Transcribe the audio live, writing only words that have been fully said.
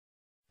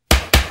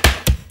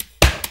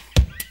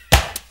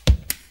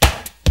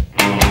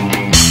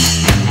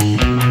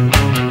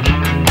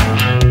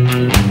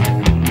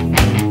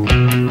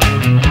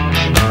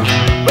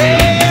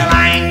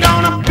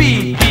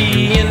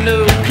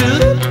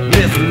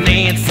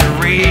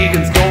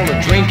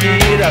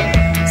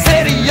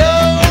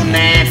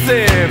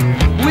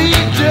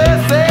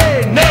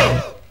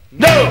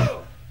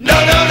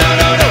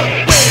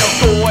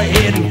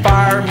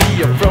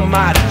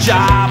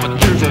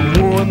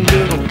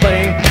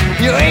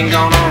ain't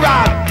gonna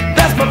rock.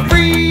 That's my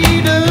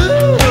freedom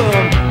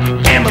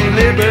and my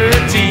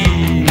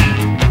liberty.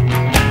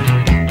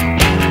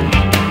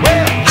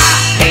 Well, I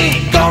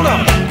ain't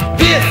gonna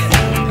piss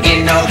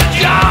in no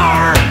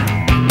jar.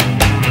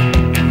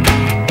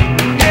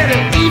 Yeah,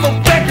 them evil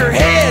pecker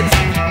heads,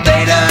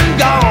 they done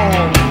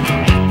gone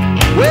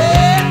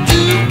way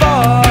too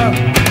far.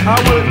 I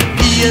wouldn't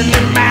be in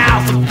their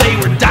mouths if they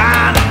were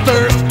dying of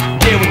thirst.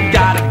 Yeah, we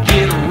gotta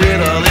get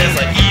rid of this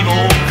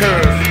evil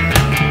curse.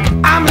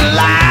 I'm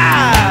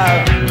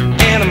alive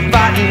and I'm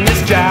fighting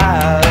this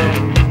jive.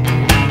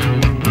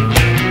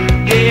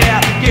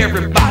 Yeah,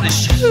 everybody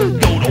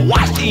should go to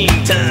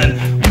Washington.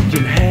 We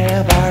can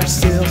have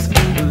ourselves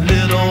a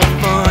little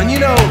fun. You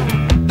know,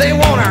 they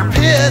want our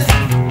piss.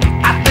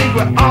 I think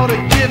we ought to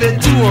give it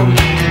to them.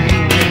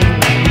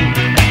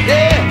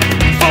 Yeah,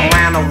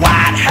 around the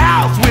White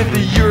House with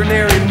the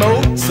urinary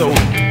moat. So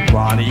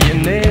Ronnie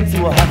and Nancy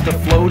will have to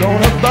float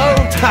on a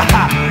boat.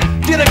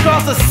 Get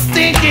across the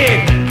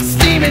stinking,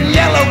 steaming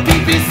yellow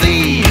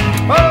PPC.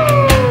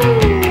 Oh,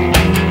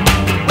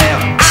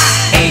 well, I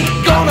ain't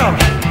gonna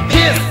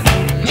piss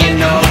in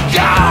no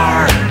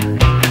jar.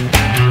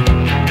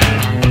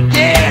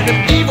 Yeah, the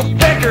evil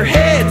pecker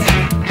heads,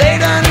 they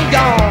done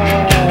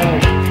gone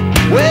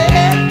way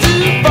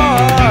too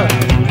far.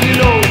 You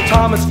know,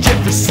 Thomas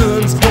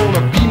Jefferson's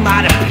gonna be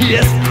mighty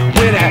pissed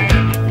when he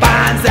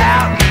finds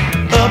out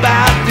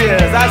about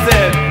this. I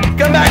said,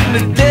 come back from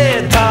the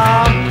dead,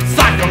 Tom.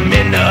 Sock him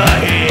in the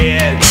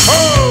head.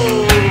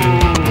 Oh,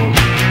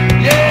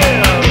 yeah.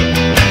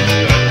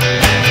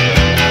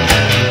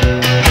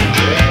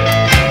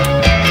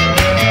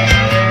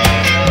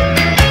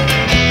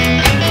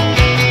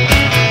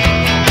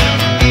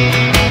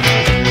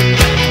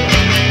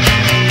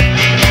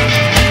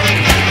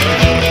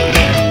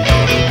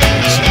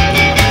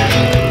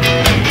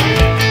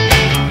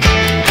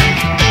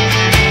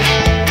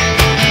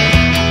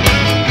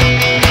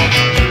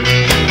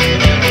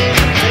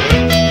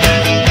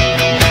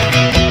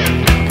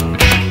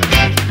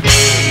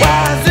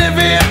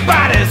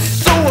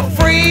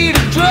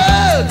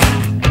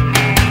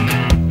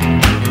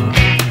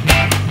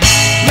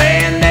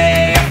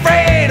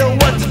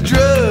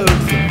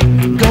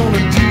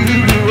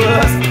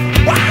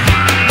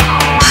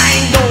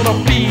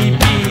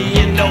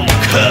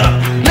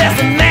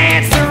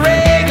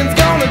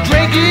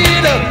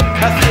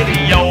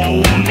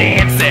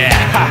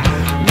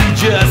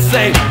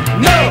 Say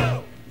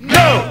no,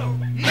 no,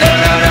 no,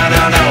 no, no,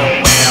 no, no.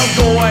 Well,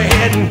 go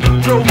ahead and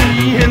throw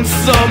me in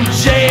some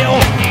jail.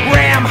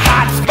 Ram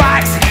hot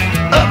spikes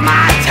up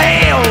my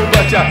tail,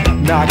 but you're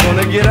not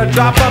gonna get a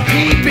drop of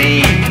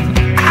pee-pee